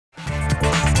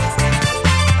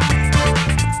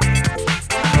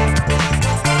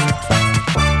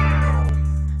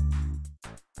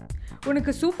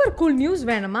உனக்கு super cool news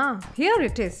வேணுமா? Here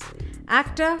it is.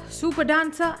 Actor, super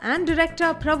dancer and director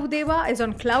Prabhu Deva is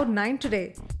on cloud 9 today.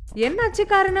 என்னாச்சு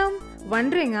காரணம்?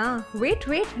 Wondering-ஆ? Wait,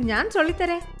 நான்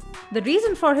சொல்லித்தரேன். The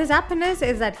reason for his happiness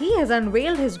is that he has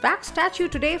unveiled his wax statue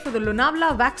today for the Lonavala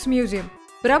Wax Museum.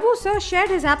 Prabhu sir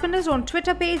shared his happiness on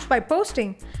Twitter page by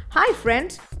posting, "Hi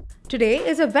friends, today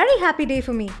is a very happy day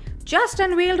for me. Just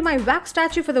unveiled my wax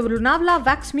statue for the Lonavala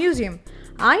Wax Museum.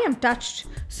 I am touched.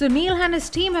 Sunil and his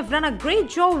team have done a great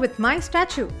job with my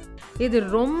statue." இது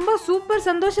ரொம்ப super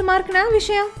சந்தோஷமா இருக்குன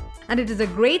விஷயம். And it is a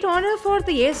great honor for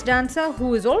the ace dancer who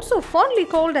is also fondly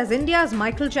called as India's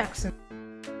Michael Jackson.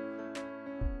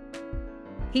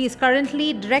 He is currently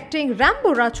directing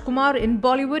Rambo Rajkumar in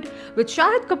Bollywood with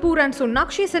Shahid Kapoor and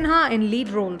Sonakshi Sinha in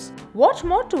lead roles. What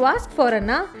more to ask for,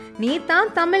 Anna? Nee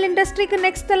thaan Tamil industry ku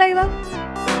next thalaiva.